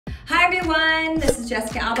Hi everyone, this is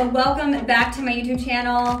Jessica Alba. Welcome back to my YouTube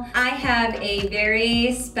channel. I have a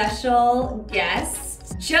very special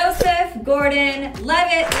guest, Joseph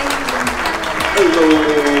Gordon-Levitt.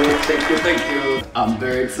 Hello, thank you. I'm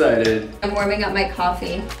very excited. I'm warming up my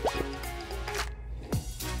coffee.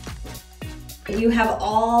 You have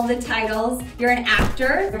all the titles. You're an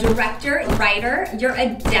actor, director, writer, you're a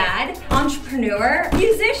dad, entrepreneur,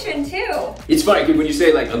 musician too. It's funny, when you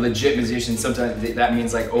say like a legit musician, sometimes that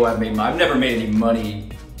means like, oh, I've never made any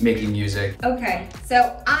money making music. Okay,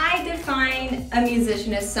 so I define a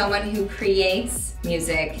musician as someone who creates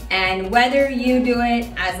music, and whether you do it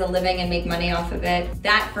as a living and make money off of it,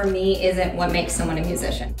 that for me isn't what makes someone a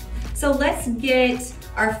musician. So let's get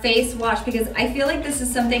our face washed, because I feel like this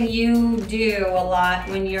is something you do a lot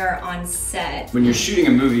when you're on set. When you're shooting a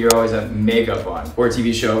movie, you always have makeup on, or a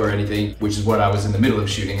TV show or anything, which is what I was in the middle of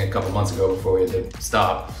shooting a couple months ago before we had to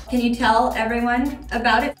stop. Can you tell everyone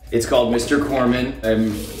about it? It's called Mr. Corman.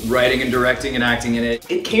 I'm writing and directing and acting in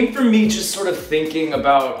it. It came from me just sort of thinking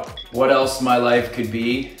about what else my life could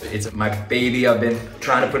be. It's my baby. I've been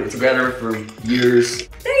trying to put it together for years.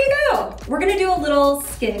 There you go. We're gonna do a little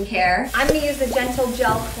skincare. I'm gonna use the Gentle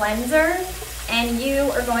Gel Cleanser, and you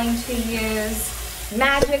are going to use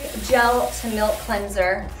Magic Gel to Milk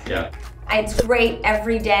Cleanser. Yeah. It's great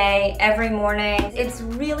every day, every morning. It's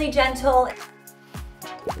really gentle.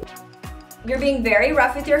 You're being very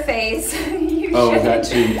rough with your face. Is that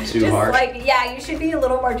too hard? Yeah, you should be a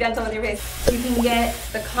little more gentle with your face. You can get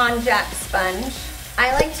the konjac sponge.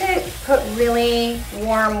 I like to put really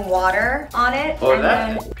warm water on it. Oh,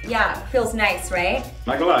 that? Yeah, feels nice, right?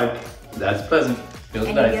 Not gonna lie, that's pleasant. Feels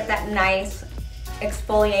and nice. You get that nice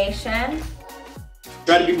exfoliation.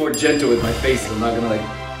 Try to be more gentle with my face, so I'm not gonna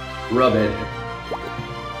like rub it.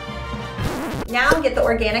 Now get the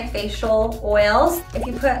organic facial oils. If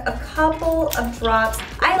you put a couple of drops,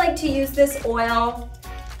 I like to use this oil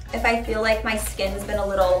if I feel like my skin's been a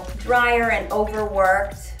little drier and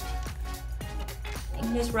overworked. You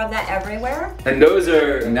can just rub that everywhere. And those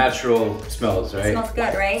are natural smells, right? It smells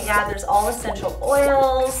good, right? Yeah, there's all essential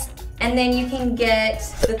oils. And then you can get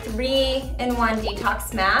the 3-in-1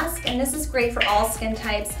 detox mask, and this is great for all skin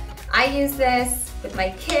types. I use this with my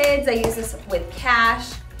kids, I use this with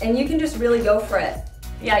Cash, and you can just really go for it.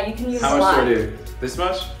 Yeah, you can use a lot. How much do I do? This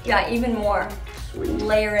much? Yeah, even more. Sweet.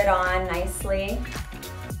 Layer it on nicely.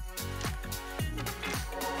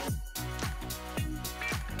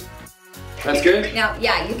 That's good? Now,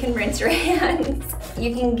 yeah, you can rinse your hands.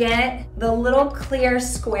 You can get the little clear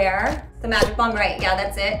square, the Magic Bomb, right? Yeah,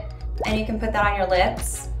 that's it. And you can put that on your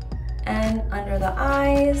lips and under the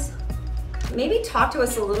eyes. Maybe talk to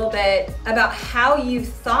us a little bit about how you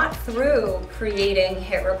thought through creating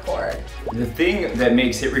Hit Record. The thing that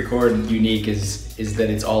makes Hit Record unique is that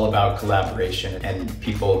it's all about collaboration and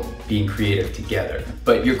people being creative together.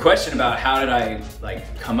 But your question about how did I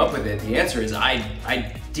like come up with it, the answer is I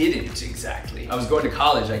didn't exactly. I was going to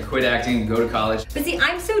college, I quit acting and go to college. But see,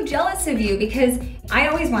 I'm so jealous of you because I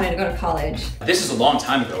always wanted to go to college. This is a long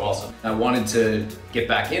time ago also. I wanted to get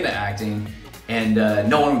back into acting, and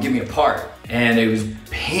no one would give me a part. And it was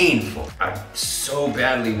painful. I so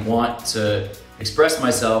badly want to express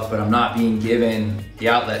myself, but I'm not being given the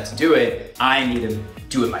outlet to do it. I need to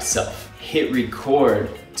do it myself. Hit Record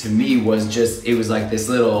to me was just, it was like this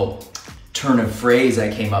little turn of phrase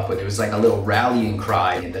I came up with. It was like a little rallying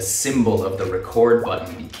cry, and the symbol of the record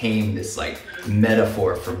button became this like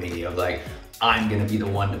metaphor for me of like, I'm gonna be the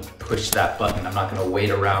one to push that button. I'm not gonna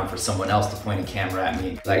wait around for someone else to point a camera at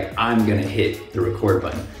me. Like, I'm gonna hit the record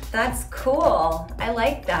button. That's cool. I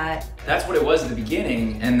like that. That's what it was at the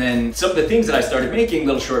beginning. And then some of the things that I started making,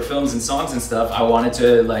 little short films and songs and stuff, I wanted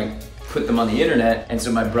to like put them on the internet. And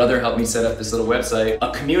so my brother helped me set up this little website.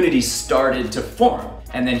 A community started to form.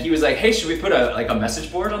 And then he was like, hey, should we put a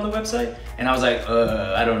message board on the website? And I was like,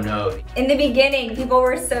 I don't know. In the beginning, people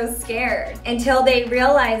were so scared until they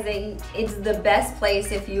realized that it's the best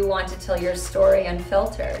place if you want to tell your story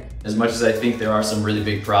unfiltered. As much as I think there are some really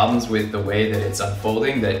big problems with the way that it's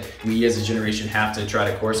unfolding that we as a generation have to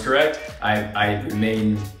try to course correct, I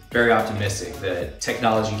remain very optimistic that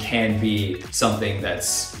technology can be something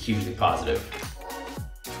that's hugely positive.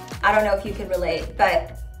 I don't know if you could relate,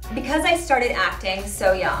 but because I started acting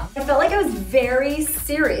so young, I felt like I was very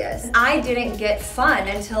serious. I didn't get fun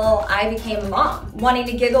until I became a mom. Wanting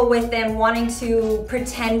to giggle with them, wanting to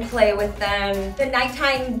pretend play with them. The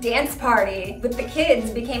nighttime dance party with the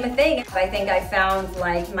kids became a thing. I think I found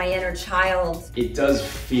like my inner child. It does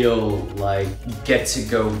feel like you get to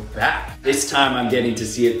go back. This time I'm getting to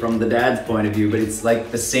see it from the dad's point of view, but it's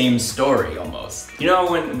like the same story almost. You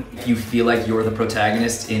know when you feel like you're the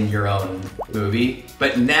protagonist in your own movie.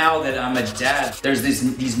 But now that I'm a dad, there's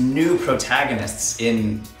these new protagonists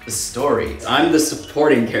in the story. I'm the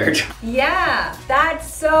supporting character. Yeah,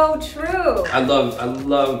 that's so true. I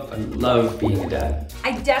love being a dad.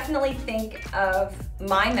 I definitely think of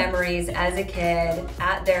my memories as a kid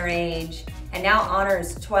at their age. And now Honor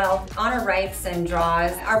is 12. Honor writes and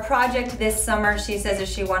draws. Our project this summer, she says that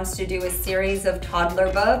she wants to do a series of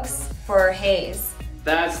toddler books for Hayes.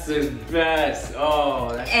 That's the best.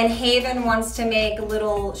 Oh. And Haven wants to make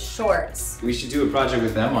little shorts. We should do a project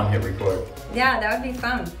with them on Hit Record. Yeah, that would be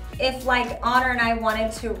fun. If like Honor and I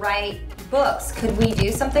wanted to write books, could we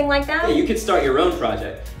do something like that? Yeah, you could start your own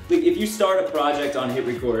project. Like if you start a project on Hit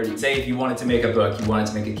Record, say if you wanted to make a book, you wanted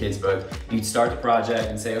to make a kid's book, you'd start the project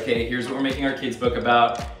and say, okay, here's what we're making our kid's book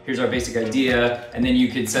about, here's our basic idea, and then you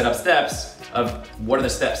could set up steps of what are the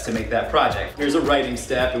steps to make that project. Here's a writing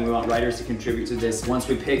step and we want writers to contribute to this. Once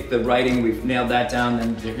we pick the writing, we've nailed that down,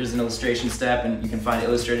 then here's an illustration step and you can find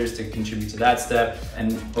illustrators to contribute to that step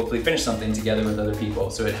and hopefully finish something together with other people.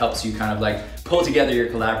 So it helps you kind of like pull together your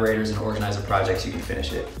collaborators and organize a project so you can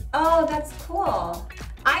finish it. Oh, that's cool.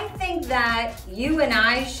 I think that you and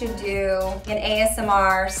I should do an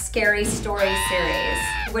ASMR scary story series.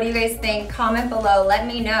 What do you guys think? Comment below, let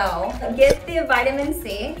me know. Get the vitamin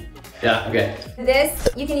C. Yeah, okay. This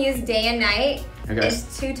you can use day and night. Okay.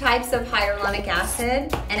 It's 2 types of hyaluronic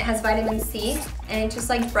acid and it has vitamin C and it just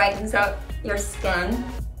like brightens out your skin.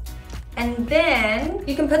 And then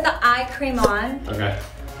you can put the eye cream on. Okay.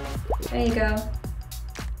 There you go.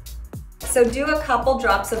 So do a couple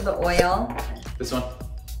drops of the oil. This one?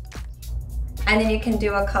 And then you can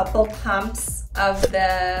do a couple pumps of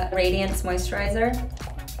the Radiance moisturizer.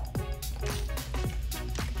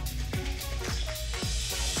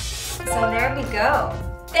 So there we go.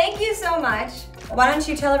 Thank you so much. Why don't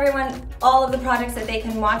you tell everyone all of the projects that they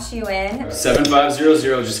can watch you in?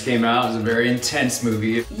 7500 just came out. It was a very intense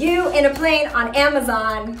movie. You in a Plane on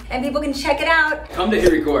Amazon, and people can check it out. Come to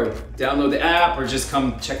Hit Record. Download the app or just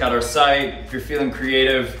come check out our site if you're feeling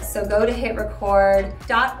creative. So go to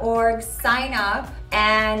hitrecord.org, sign up,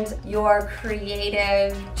 and your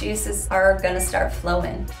creative juices are gonna start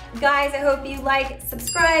flowing. Guys, I hope you like,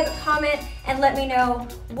 subscribe, comment, and let me know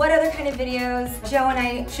what other kind of videos Joe and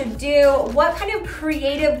I should do. What kind of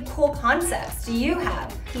creative, cool concepts do you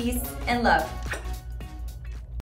have? Peace and love.